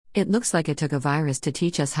It looks like it took a virus to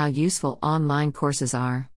teach us how useful online courses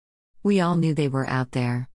are. We all knew they were out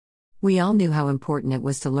there. We all knew how important it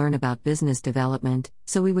was to learn about business development,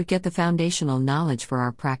 so we would get the foundational knowledge for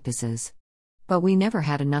our practices. But we never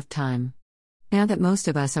had enough time. Now that most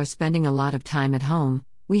of us are spending a lot of time at home,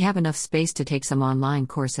 we have enough space to take some online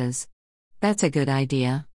courses. That's a good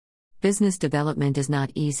idea. Business development is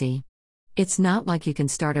not easy. It's not like you can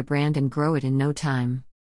start a brand and grow it in no time.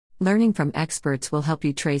 Learning from experts will help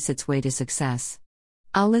you trace its way to success.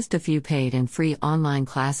 I'll list a few paid and free online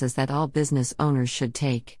classes that all business owners should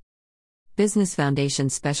take. Business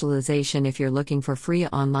Foundation Specialization. If you're looking for free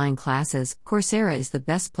online classes, Coursera is the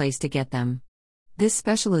best place to get them. This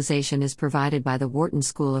specialization is provided by the Wharton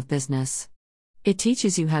School of Business. It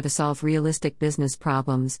teaches you how to solve realistic business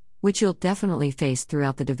problems, which you'll definitely face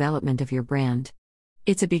throughout the development of your brand.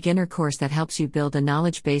 It's a beginner course that helps you build a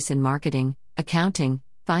knowledge base in marketing, accounting,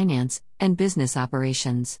 finance, and business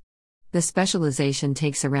operations. The specialization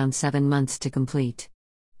takes around 7 months to complete.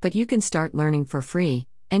 But you can start learning for free,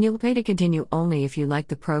 and you'll pay to continue only if you like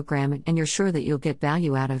the program and you're sure that you'll get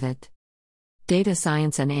value out of it. Data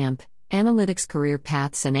Science and AMP, Analytics Career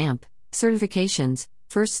Paths and AMP, Certifications,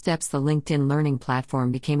 First Steps. The LinkedIn Learning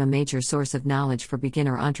platform became a major source of knowledge for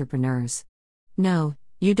beginner entrepreneurs. No,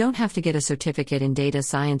 you don't have to get a certificate in data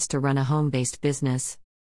science to run a home-based business.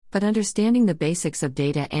 But understanding the basics of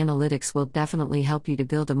data analytics will definitely help you to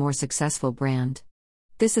build a more successful brand.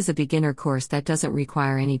 This is a beginner course that doesn't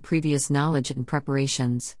require any previous knowledge and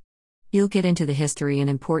preparations. You'll get into the history and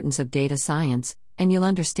importance of data science, and you'll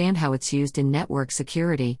understand how it's used in network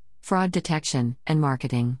security, fraud detection, and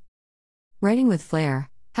marketing. Writing with Flair,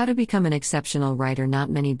 How to Become an Exceptional Writer. Not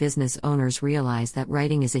many business owners realize that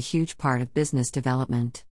writing is a huge part of business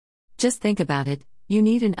development. Just think about it. You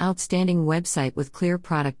need an outstanding website with clear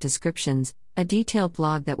product descriptions, a detailed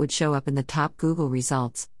blog that would show up in the top Google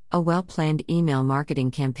results, a well-planned email marketing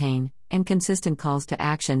campaign, and consistent calls to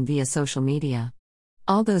action via social media.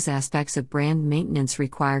 All those aspects of brand maintenance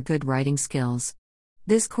require good writing skills.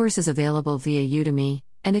 This course is available via Udemy,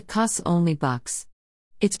 and it costs only $.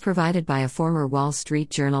 It's provided by a former Wall Street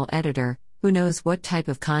Journal editor, who knows what type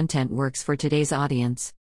of content works for today's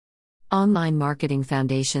audience. Online Marketing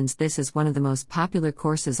Foundations. This is one of the most popular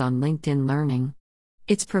courses on LinkedIn Learning.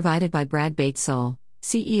 It's provided by Brad Batesole,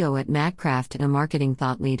 CEO at Madcraft and a marketing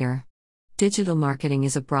thought leader. Digital marketing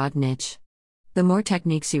is a broad niche. The more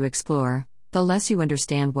techniques you explore, the less you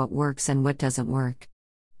understand what works and what doesn't work.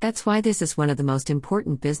 That's why this is one of the most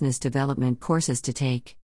important business development courses to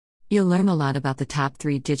take. You'll learn a lot about the top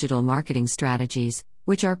 3 digital marketing strategies,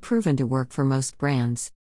 which are proven to work for most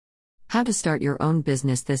brands. How to Start Your Own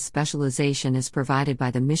Business. This specialization is provided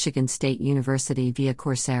by the Michigan State University via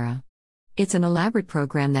Coursera. It's an elaborate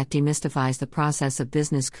program that demystifies the process of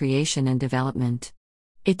business creation and development.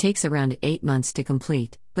 It takes around 8 months to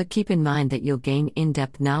complete, but keep in mind that you'll gain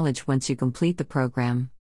in-depth knowledge once you complete the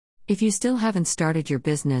program. If you still haven't started your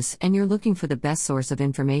business and you're looking for the best source of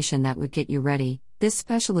information that would get you ready, this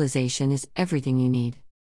specialization is everything you need.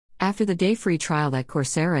 After the day free trial that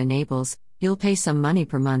Coursera enables, you'll pay some money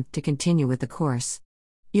per month to continue with the course.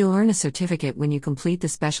 You'll earn a certificate when you complete the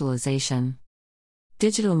specialization.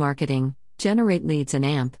 Digital Marketing, Generate Leads and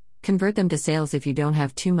AMP, Convert them to sales. If you don't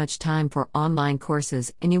have too much time for online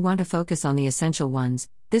courses and you want to focus on the essential ones,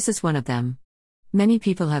 this is one of them. Many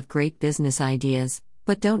people have great business ideas,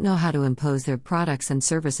 but don't know how to impose their products and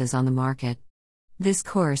services on the market. This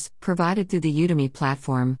course, provided through the Udemy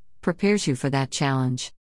platform, prepares you for that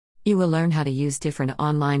challenge. You will learn how to use different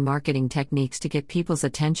online marketing techniques to get people's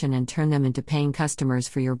attention and turn them into paying customers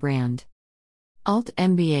for your brand. Alt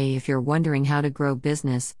MBA. If you're wondering how to grow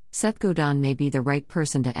business, Seth Godin may be the right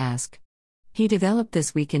person to ask. He developed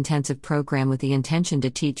this week intensive program with the intention to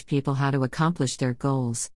teach people how to accomplish their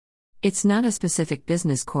goals. It's not a specific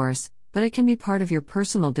business course, but it can be part of your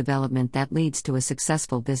personal development that leads to a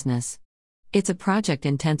successful business. It's a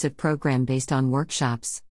project-intensive program based on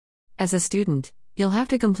workshops. As a student, you'll have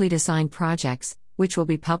to complete assigned projects, which will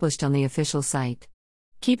be published on the official site.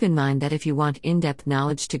 Keep in mind that if you want in-depth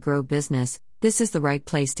knowledge to grow business, this is the right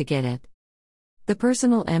place to get it. The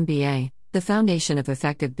Personal MBA, the foundation of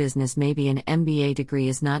effective business. Maybe an MBA degree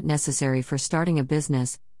is not necessary for starting a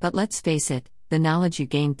business, but let's face it, the knowledge you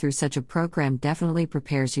gain through such a program definitely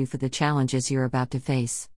prepares you for the challenges you're about to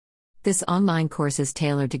face. This online course is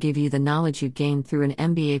tailored to give you the knowledge you gain through an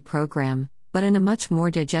MBA program, but in a much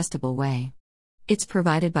more digestible way. It's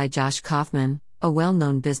provided by Josh Kaufman, a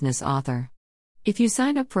well-known business author. If you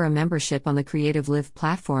sign up for a membership on the Creative Live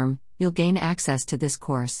platform, you'll gain access to this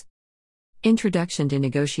course. Introduction to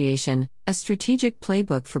Negotiation, a strategic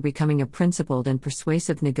playbook for becoming a principled and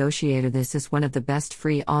persuasive negotiator. This is one of the best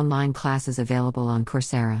free online classes available on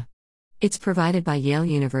Coursera. It's provided by Yale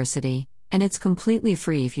University, and it's completely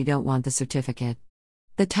free if you don't want the certificate.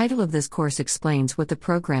 The title of this course explains what the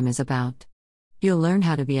program is about. You'll learn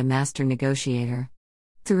how to be a master negotiator.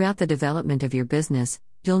 Throughout the development of your business,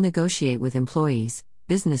 you'll negotiate with employees,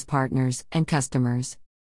 business partners, and customers.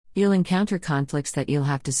 You'll encounter conflicts that you'll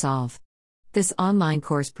have to solve. This online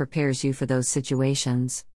course prepares you for those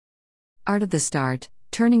situations. Art of the Start,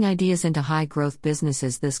 Turning Ideas into High-Growth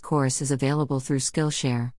Businesses. This course is available through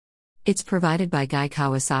Skillshare. It's provided by Guy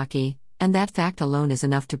Kawasaki, and that fact alone is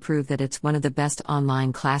enough to prove that it's one of the best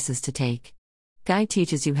online classes to take. Guy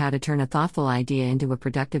teaches you how to turn a thoughtful idea into a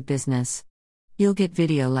productive business. You'll get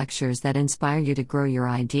video lectures that inspire you to grow your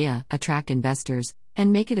idea, attract investors,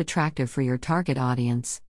 and make it attractive for your target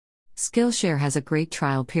audience. Skillshare has a great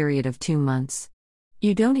trial period of 2 months.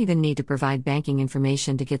 You don't even need to provide banking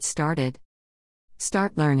information to get started.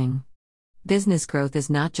 Start learning. Business growth is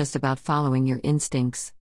not just about following your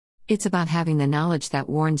instincts. It's about having the knowledge that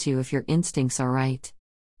warns you if your instincts are right.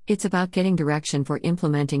 It's about getting direction for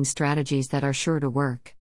implementing strategies that are sure to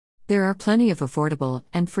work. There are plenty of affordable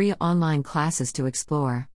and free online classes to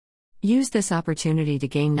explore. Use this opportunity to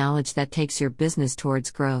gain knowledge that takes your business towards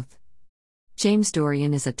growth. James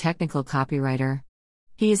Dorian is a technical copywriter.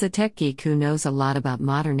 He is a tech geek who knows a lot about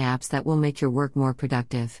modern apps that will make your work more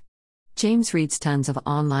productive. James reads tons of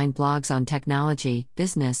online blogs on technology,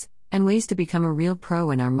 business, and ways to become a real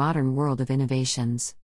pro in our modern world of innovations.